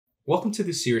Welcome to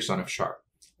this series on F#,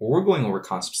 where we're going over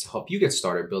concepts to help you get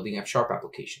started building F#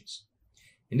 applications.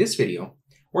 In this video,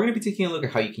 we're going to be taking a look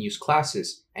at how you can use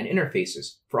classes and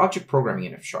interfaces for object programming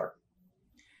in F#.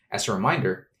 As a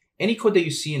reminder, any code that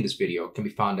you see in this video can be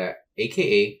found at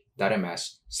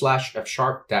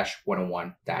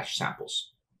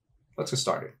aka.ms/F#-101-samples. Let's get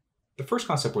started. The first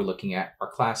concept we're looking at are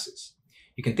classes.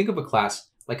 You can think of a class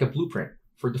like a blueprint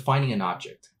for defining an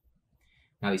object.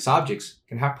 Now, these objects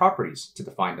can have properties to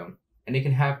define them, and they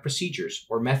can have procedures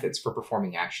or methods for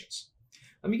performing actions.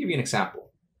 Let me give you an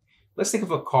example. Let's think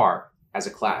of a car as a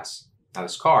class. Now,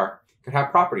 this car could have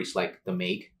properties like the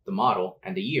make, the model,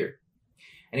 and the year.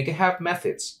 And it can have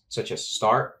methods such as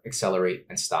start, accelerate,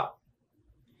 and stop.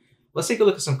 Let's take a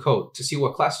look at some code to see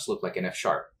what classes look like in F#.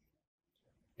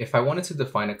 If I wanted to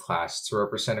define a class to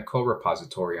represent a code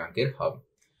repository on GitHub,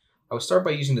 I would start by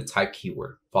using the type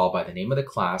keyword, followed by the name of the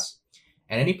class,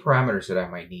 and any parameters that I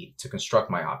might need to construct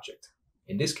my object.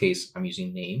 In this case, I'm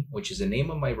using name, which is the name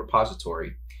of my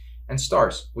repository, and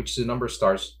stars, which is the number of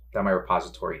stars that my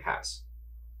repository has.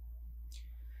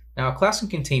 Now, a class can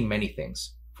contain many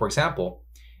things. For example,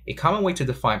 a common way to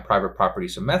define private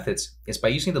properties or methods is by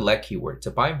using the let keyword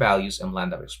to bind values and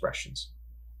lambda expressions.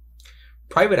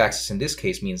 Private access in this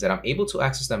case means that I'm able to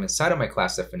access them inside of my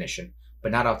class definition,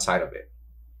 but not outside of it.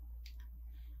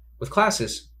 With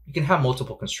classes, you can have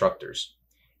multiple constructors.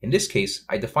 In this case,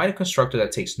 I define a constructor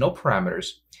that takes no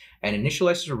parameters and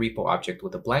initializes a repo object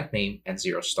with a blank name and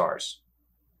 0 stars.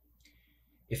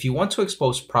 If you want to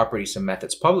expose properties and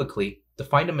methods publicly,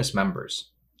 define them as members.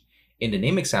 In the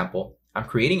name example, I'm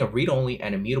creating a read-only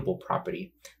and immutable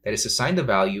property that is assigned a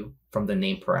value from the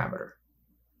name parameter.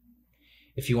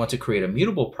 If you want to create a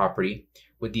mutable property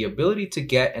with the ability to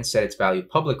get and set its value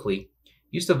publicly,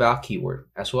 use the val keyword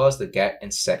as well as the get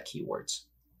and set keywords.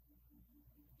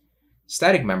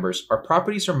 Static members are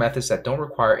properties or methods that don't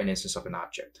require an instance of an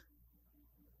object.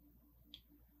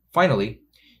 Finally,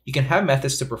 you can have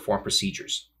methods to perform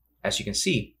procedures. As you can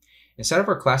see, inside of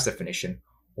our class definition,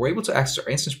 we're able to access our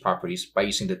instance properties by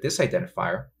using the this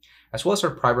identifier, as well as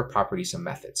our private properties and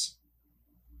methods.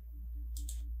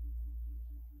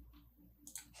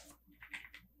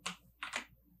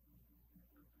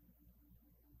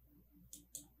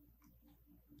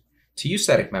 To use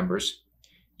static members,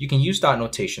 you can use dot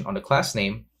notation on the class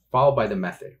name followed by the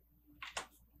method.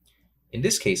 In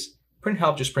this case, print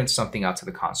help just prints something out to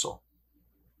the console.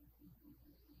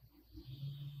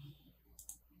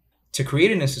 To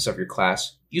create an instance of your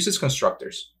class, use its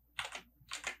constructors.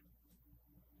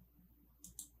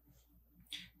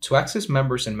 To access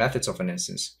members and methods of an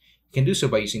instance, you can do so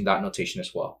by using dot notation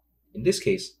as well. In this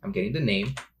case, I'm getting the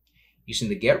name, using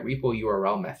the get repo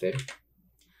URL method,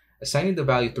 assigning the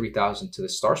value 3000 to the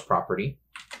stars property,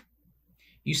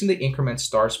 using the increment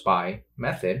stars by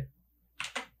method,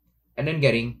 and then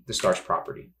getting the stars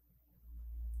property.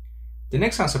 The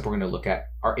next concept we're going to look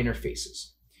at are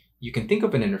interfaces. You can think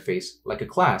of an interface like a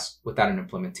class without an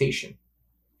implementation.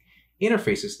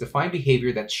 Interfaces define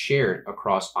behavior that's shared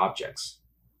across objects.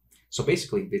 So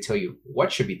basically, they tell you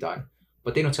what should be done,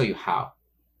 but they don't tell you how.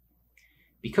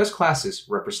 Because classes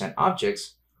represent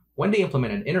objects, when they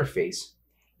implement an interface,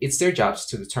 it's their jobs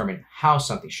to determine how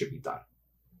something should be done.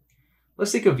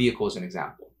 Let's take a vehicle as an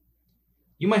example.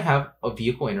 You might have a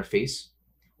vehicle interface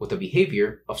with a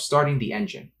behavior of starting the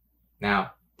engine.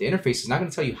 Now, the interface is not going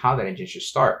to tell you how that engine should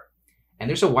start. And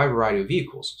there's a wide variety of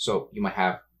vehicles. So you might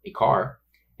have a car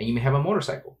and you may have a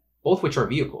motorcycle, both which are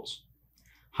vehicles.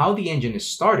 How the engine is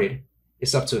started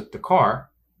is up to the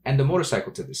car and the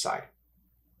motorcycle to decide.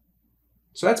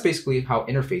 So that's basically how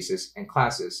interfaces and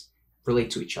classes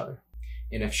relate to each other.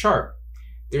 In F#,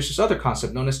 there's this other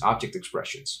concept known as object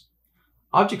expressions.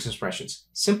 Object expressions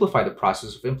simplify the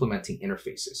process of implementing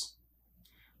interfaces.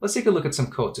 Let's take a look at some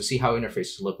code to see how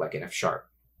interfaces look like in F#.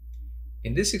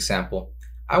 In this example,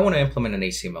 I want to implement an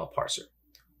HTML parser.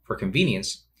 For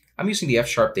convenience, I'm using the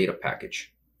F# data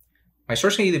package. My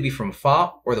source can either be from a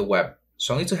file or the web,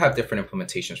 so I'll need to have different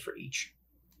implementations for each.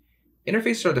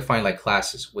 Interfaces are defined like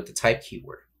classes with the type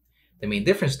keyword. The main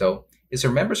difference, though, is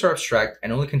their members are abstract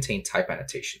and only contain type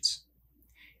annotations.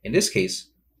 In this case,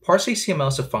 parse HTML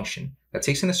is a function that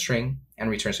takes in a string and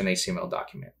returns an HTML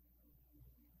document.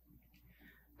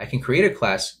 I can create a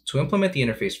class to implement the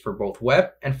interface for both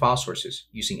web and file sources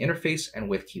using interface and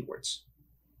with keywords.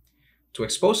 To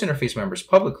expose interface members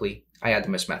publicly, I add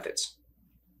them as methods.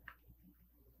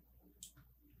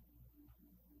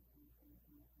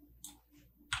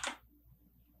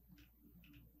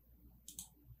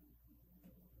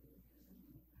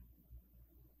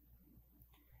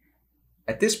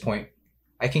 At this point,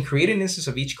 I can create an instance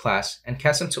of each class and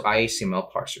cast them to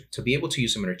iHTML parser to be able to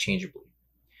use them interchangeably.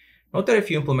 Note that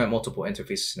if you implement multiple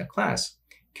interfaces in a class,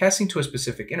 casting to a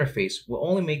specific interface will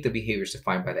only make the behaviors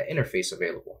defined by that interface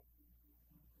available.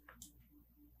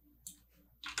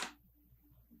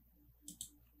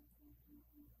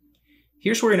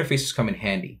 Here's where interfaces come in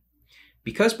handy.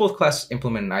 Because both classes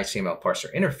implement an IHTML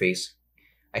parser interface,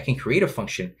 I can create a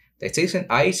function that takes an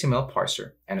IHTML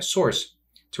parser and a source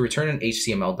to return an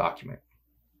HTML document.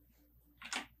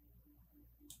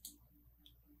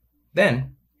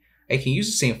 Then, I can use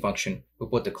the same function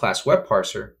with both the class web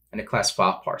parser and the class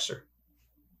file parser.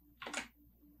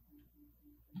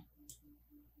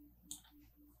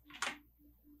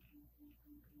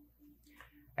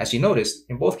 As you noticed,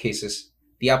 in both cases,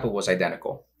 the output was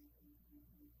identical.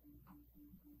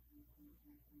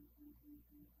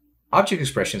 Object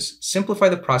expressions simplify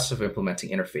the process of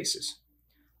implementing interfaces.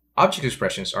 Object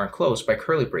expressions are enclosed by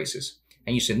curly braces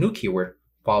and use a new keyword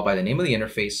followed by the name of the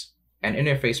interface and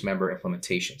interface member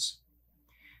implementations.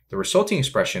 The resulting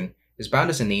expression is bound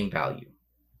as a name value.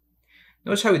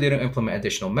 Notice how we didn't implement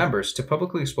additional members to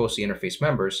publicly expose the interface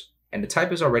members, and the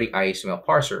type is already IHTML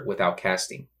parser without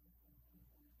casting.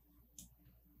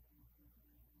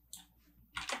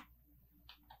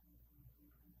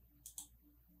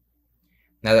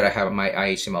 Now that I have my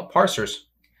IHTML parsers,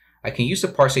 I can use the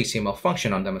parse HTML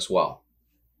function on them as well.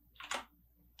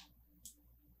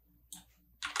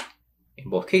 In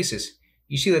both cases,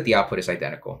 you see that the output is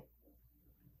identical.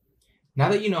 Now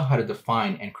that you know how to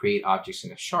define and create objects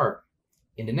in F#,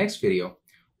 in the next video,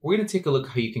 we're going to take a look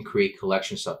at how you can create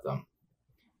collections of them.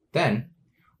 Then,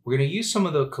 we're going to use some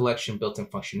of the collection built-in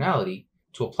functionality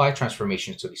to apply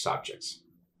transformations to these objects.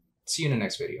 See you in the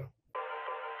next video.